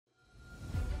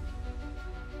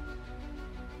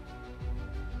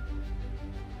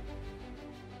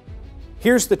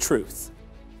Here's the truth.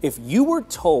 If you were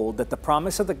told that the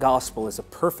promise of the gospel is a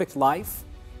perfect life,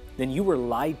 then you were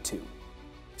lied to.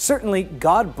 Certainly,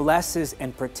 God blesses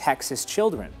and protects His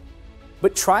children.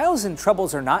 But trials and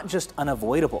troubles are not just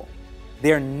unavoidable.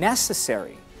 They are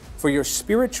necessary for your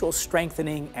spiritual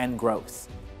strengthening and growth.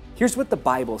 Here's what the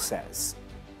Bible says.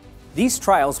 These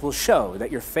trials will show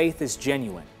that your faith is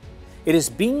genuine. It is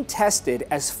being tested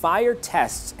as fire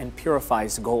tests and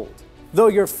purifies gold, though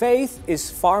your faith is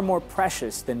far more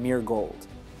precious than mere gold.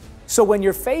 So when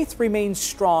your faith remains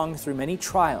strong through many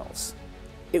trials,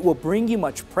 it will bring you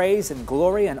much praise and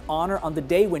glory and honor on the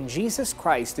day when Jesus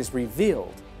Christ is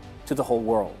revealed to the whole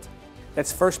world.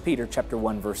 That's 1 Peter chapter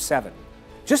 1, verse 7.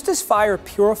 Just as fire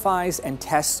purifies and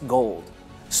tests gold,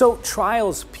 so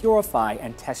trials purify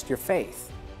and test your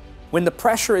faith. When the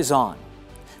pressure is on,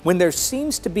 when there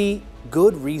seems to be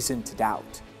good reason to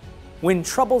doubt, when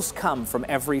troubles come from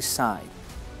every side,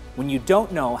 when you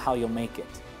don't know how you'll make it,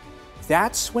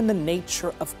 that's when the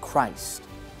nature of Christ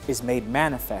is made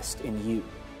manifest in you.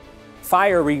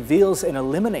 Fire reveals and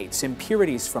eliminates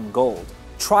impurities from gold.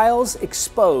 Trials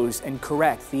expose and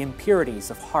correct the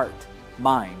impurities of heart,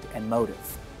 mind, and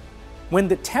motive. When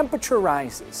the temperature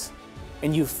rises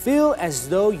and you feel as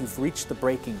though you've reached the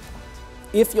breaking point,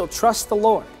 if you'll trust the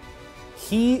Lord,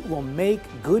 He will make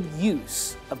good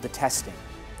use of the testing.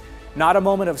 Not a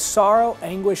moment of sorrow,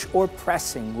 anguish, or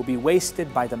pressing will be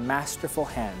wasted by the masterful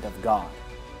hand of God.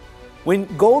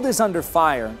 When gold is under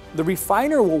fire, the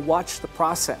refiner will watch the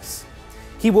process.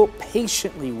 He will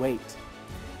patiently wait.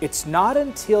 It's not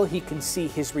until he can see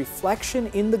his reflection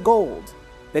in the gold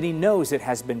that he knows it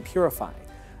has been purified.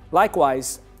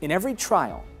 Likewise, in every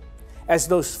trial, as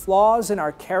those flaws in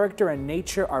our character and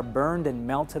nature are burned and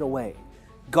melted away,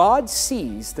 God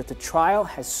sees that the trial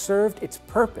has served its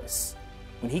purpose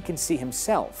when He can see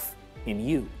Himself in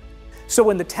you. So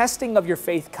when the testing of your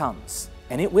faith comes,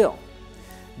 and it will,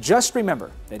 just remember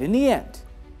that in the end,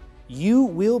 you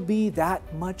will be that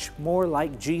much more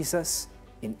like Jesus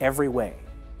in every way.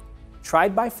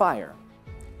 Tried by fire,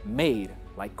 made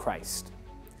like Christ.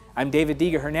 I'm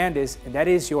Diga Hernandez, and that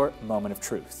is your Moment of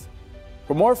Truth.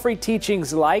 For more free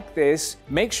teachings like this,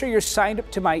 make sure you're signed up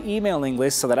to my emailing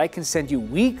list so that I can send you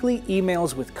weekly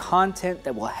emails with content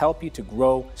that will help you to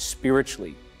grow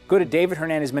spiritually. Go to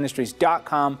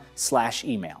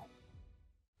davidhernandezministries.com/email.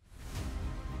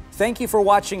 Thank you for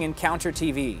watching Encounter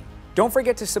TV. Don't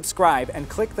forget to subscribe and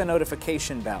click the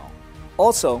notification bell.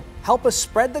 Also, help us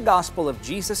spread the gospel of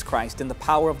Jesus Christ in the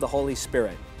power of the Holy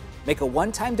Spirit. Make a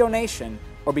one-time donation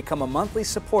or become a monthly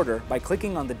supporter by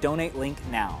clicking on the donate link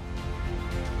now.